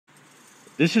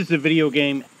This is the video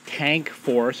game Tank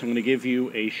Force. I'm going to give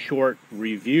you a short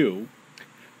review.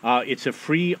 It's a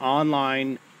free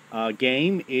online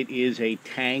game. It is a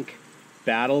tank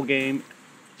battle game.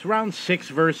 It's around 6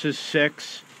 versus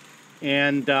 6,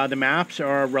 and the maps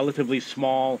are relatively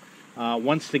small.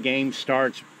 Once the game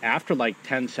starts, after like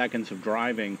 10 seconds of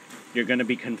driving, you're going to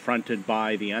be confronted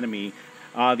by the enemy.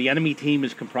 The enemy team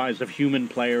is comprised of human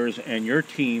players, and your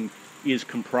team is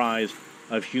comprised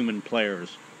of human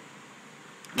players.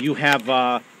 You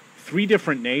have 3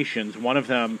 different nations. One of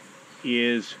them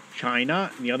is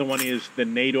China, and the other one is the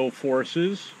NATO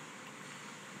forces,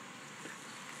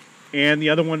 and the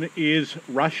other one is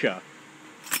Russia.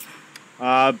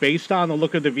 Based on the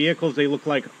look of the vehicles, they look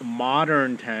like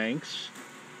modern tanks.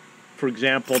 For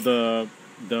example, the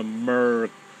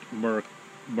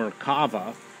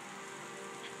Merkava,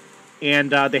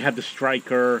 and they have the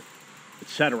Striker,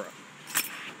 etc.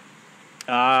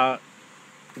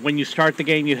 When you start the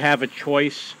game, you have a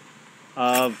choice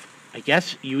of, I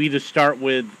guess, you either start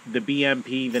with the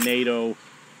BMP, the NATO,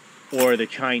 or the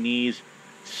Chinese.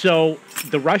 So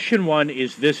the Russian one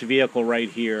is this vehicle right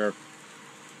here,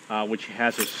 which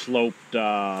has a sloped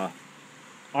armor,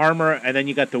 and then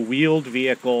you got the wheeled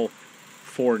vehicle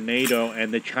for NATO,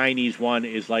 and the Chinese one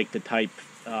is like the Type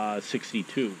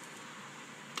 62.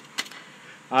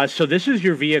 So this is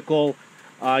your vehicle.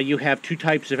 You have 2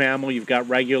 types of ammo. You've got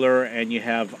regular, and you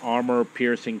have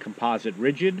armor-piercing composite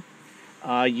rigid.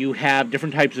 You have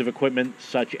different types of equipment,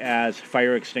 such as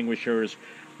fire extinguishers,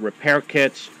 repair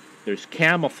kits. There's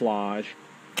camouflage,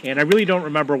 and I really don't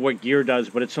remember what gear does,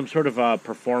 but it's some sort of a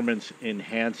performance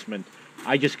enhancement.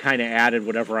 I just kind of added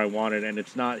whatever I wanted, and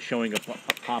it's not showing a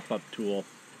pop-up tool.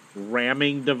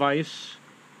 Ramming device.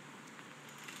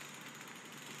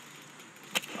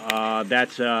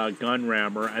 That's a gun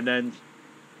rammer, and then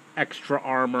extra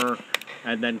armor,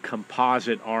 and then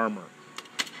composite armor.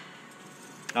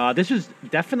 This is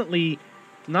definitely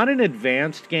not an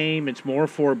advanced game. It's more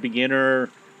for beginner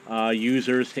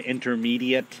users to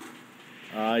intermediate.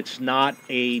 It's not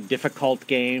a difficult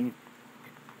game,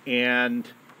 and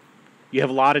you have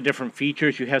a lot of different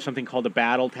features. You have something called a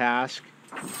battle task.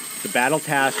 The battle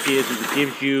task is it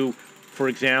gives you, for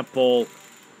example,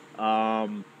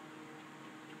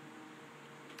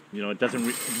 it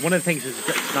doesn't. One of the things is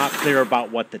it's not clear about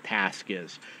what the task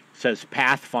is. It says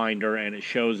Pathfinder, and it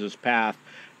shows this path.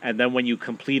 And then when you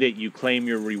complete it, you claim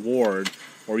your reward,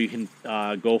 or you can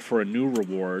go for a new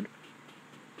reward.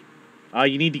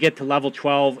 You need to get to level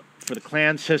 12 for the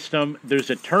clan system. There's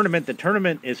a tournament. The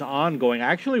tournament is ongoing.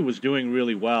 I actually was doing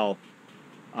really well.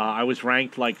 I was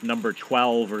ranked like number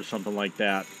 12 or something like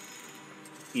that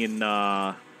in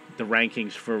the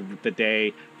rankings for the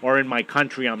day. Or in my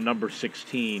country, I'm number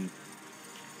 16.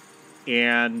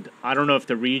 And I don't know if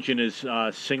the region is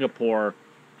Singapore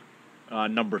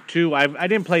number 2. I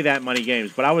didn't play that many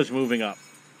games, but I was moving up.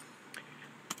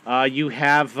 You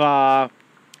have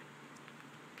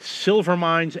silver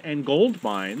mines and gold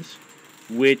mines,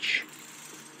 which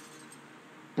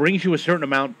brings you a certain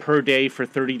amount per day for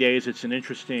 30 days. It's an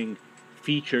interesting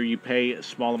feature. You pay a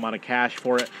small amount of cash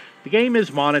for it. The game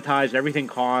is monetized. Everything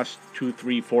costs $2,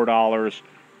 $3, $4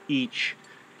 each.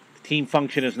 The team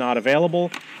function is not available.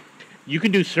 You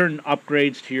can do certain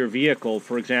upgrades to your vehicle.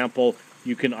 For example,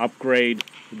 you can upgrade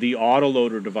the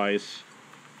autoloader device,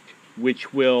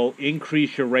 which will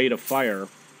increase your rate of fire.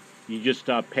 You just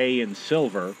pay in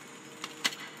silver.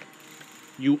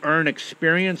 You earn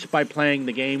experience by playing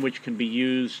the game, which can be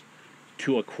used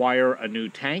to acquire a new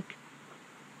tank.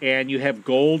 And you have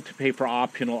gold to pay for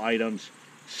optional items,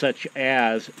 such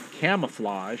as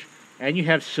camouflage. And you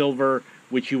have silver,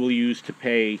 which you will use to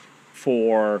pay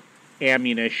for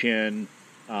ammunition,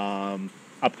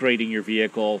 upgrading your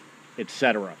vehicle,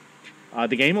 etc.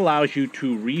 The game allows you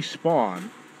to respawn.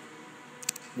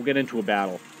 We'll get into a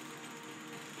battle.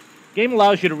 The game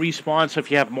allows you to respawn, so if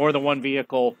you have more than one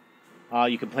vehicle,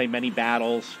 you can play many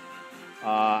battles.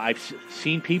 I've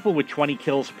seen people with 20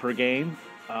 kills per game,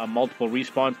 multiple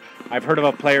respawns. I've heard of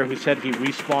a player who said he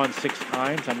respawned 6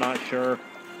 times. I'm not sure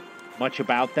much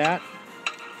about that.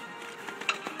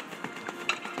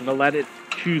 I'm going to let it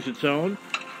choose its own.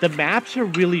 The maps are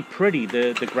really pretty.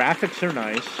 The graphics are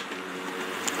nice.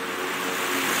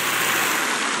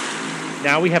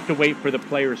 Now we have to wait for the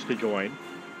players to join.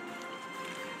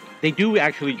 They do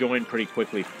actually join pretty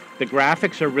quickly. The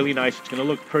graphics are really nice. It's going to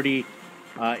look pretty.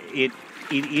 It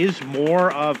is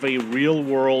more of a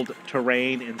real-world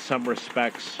terrain in some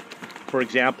respects. For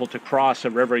example, to cross a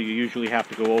river, you usually have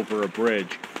to go over a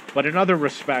bridge. But in other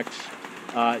respects,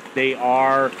 they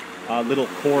are little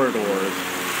corridors.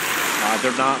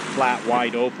 They're not flat,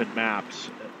 wide-open maps.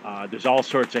 There's all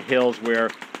sorts of hills where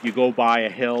you go by a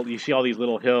hill. You see all these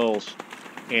little hills,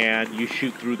 and you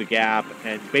shoot through the gap.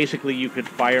 And basically, you can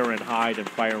fire and hide and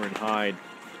fire and hide.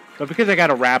 But because I got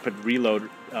a rapid reload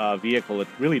vehicle, it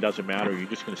really doesn't matter. You're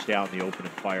just going to stay out in the open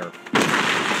and fire.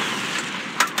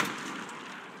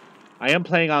 I am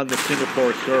playing on the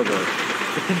Singapore server.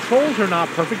 The controls are not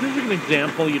perfect. This is an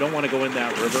example. You don't want to go in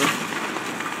that river.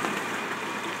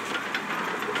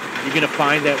 You're going to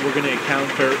find that we're going to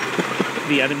encounter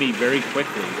the enemy very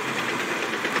quickly.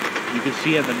 You can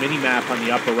see on the mini-map on the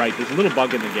upper right, there's a little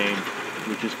bug in the game,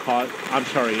 which is caught... I'm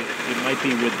sorry, it might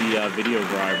be with the video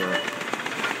driver,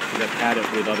 because I've had it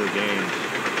with other games.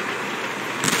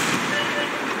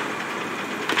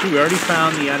 See, we already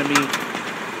found the enemy.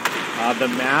 The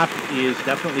map is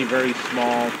definitely very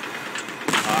small.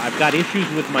 I've got issues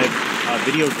with my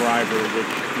video driver, which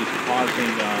is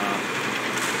causing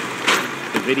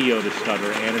the video to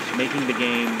stutter, and it's making the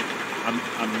game. I'm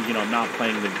not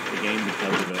playing the game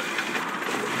because of it.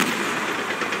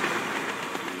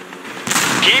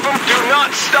 Keep them. Do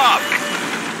not stop.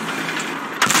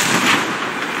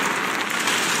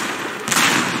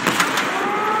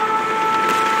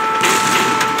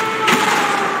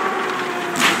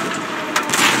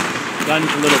 Gun's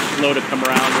a little slow to come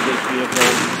around with this vehicle.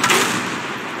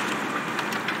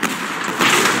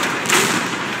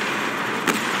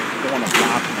 Don't want to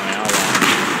block my ally.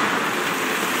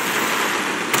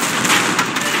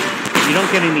 You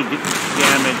don't get any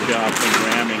damage from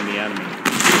ramming the enemy,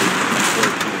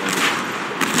 unfortunately.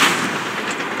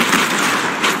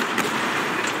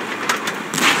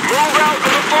 Move out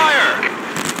to the fire!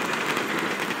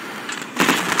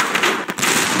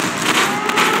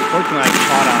 Fortunately, I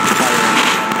caught on fire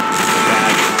at a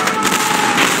bad time.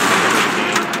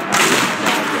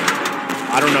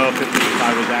 I don't know if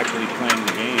I was actually playing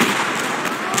the game.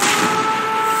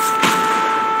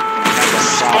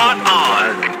 Spot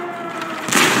on!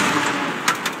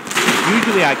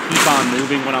 Usually I keep on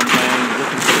moving when I'm playing,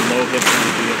 looking for low hits on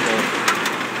the vehicle.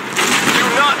 Do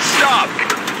not stop!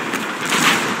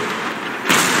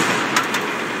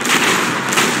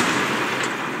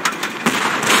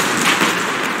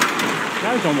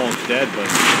 Guy's almost dead, but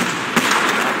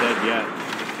not dead yet.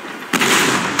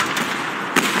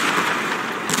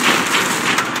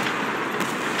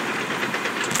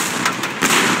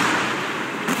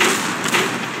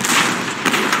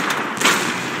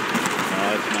 No,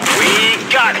 it's not. We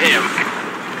got him!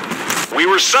 We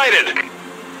were sighted!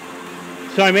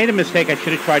 So I made a mistake. I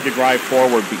should have tried to drive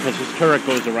forward because his turret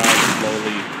goes around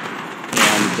slowly,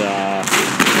 and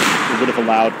it would have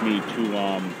allowed me to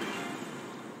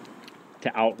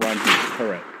outrun his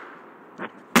turret.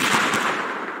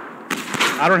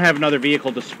 I don't have another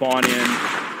vehicle to spawn in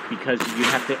because you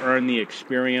have to earn the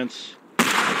experience.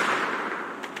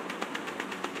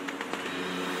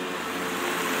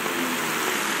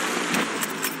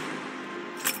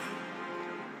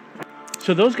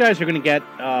 So those guys are going to get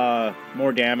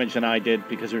more damage than I did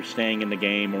because they're staying in the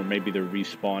game, or maybe they're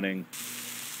respawning.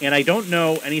 And I don't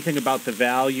know anything about the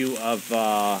value of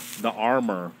the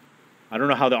armor. I don't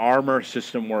know how the armor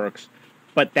system works,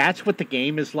 but that's what the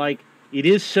game is like. It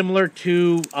is similar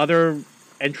to other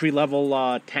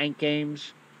entry-level tank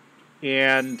games,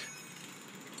 and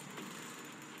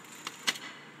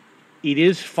it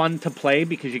is fun to play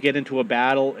because you get into a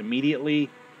battle immediately.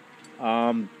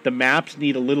 The maps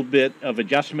need a little bit of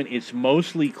adjustment. It's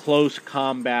mostly close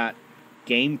combat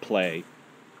gameplay.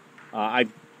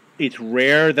 It's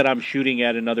rare that I'm shooting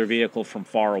at another vehicle from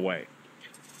far away.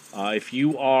 If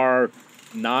you are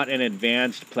not an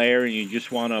advanced player and you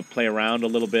just want to play around a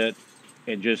little bit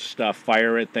and just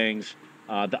fire at things,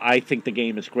 I think the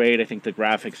game is great. I think the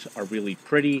graphics are really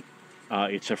pretty.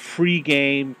 It's a free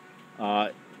game.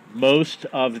 Most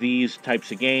of these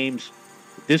types of games,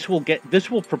 this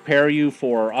will prepare you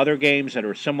for other games that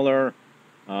are similar.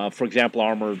 For example,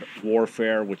 Armored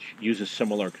Warfare, which uses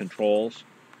similar controls.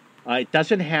 It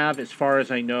doesn't have, as far as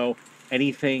I know,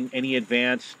 any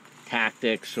advanced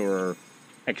tactics or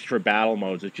extra battle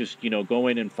modes. It's just, go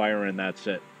in and fire and that's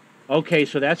it. Okay,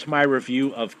 so that's my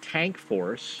review of Tank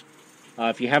Force.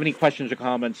 If you have any questions or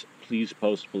comments, please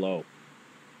post below.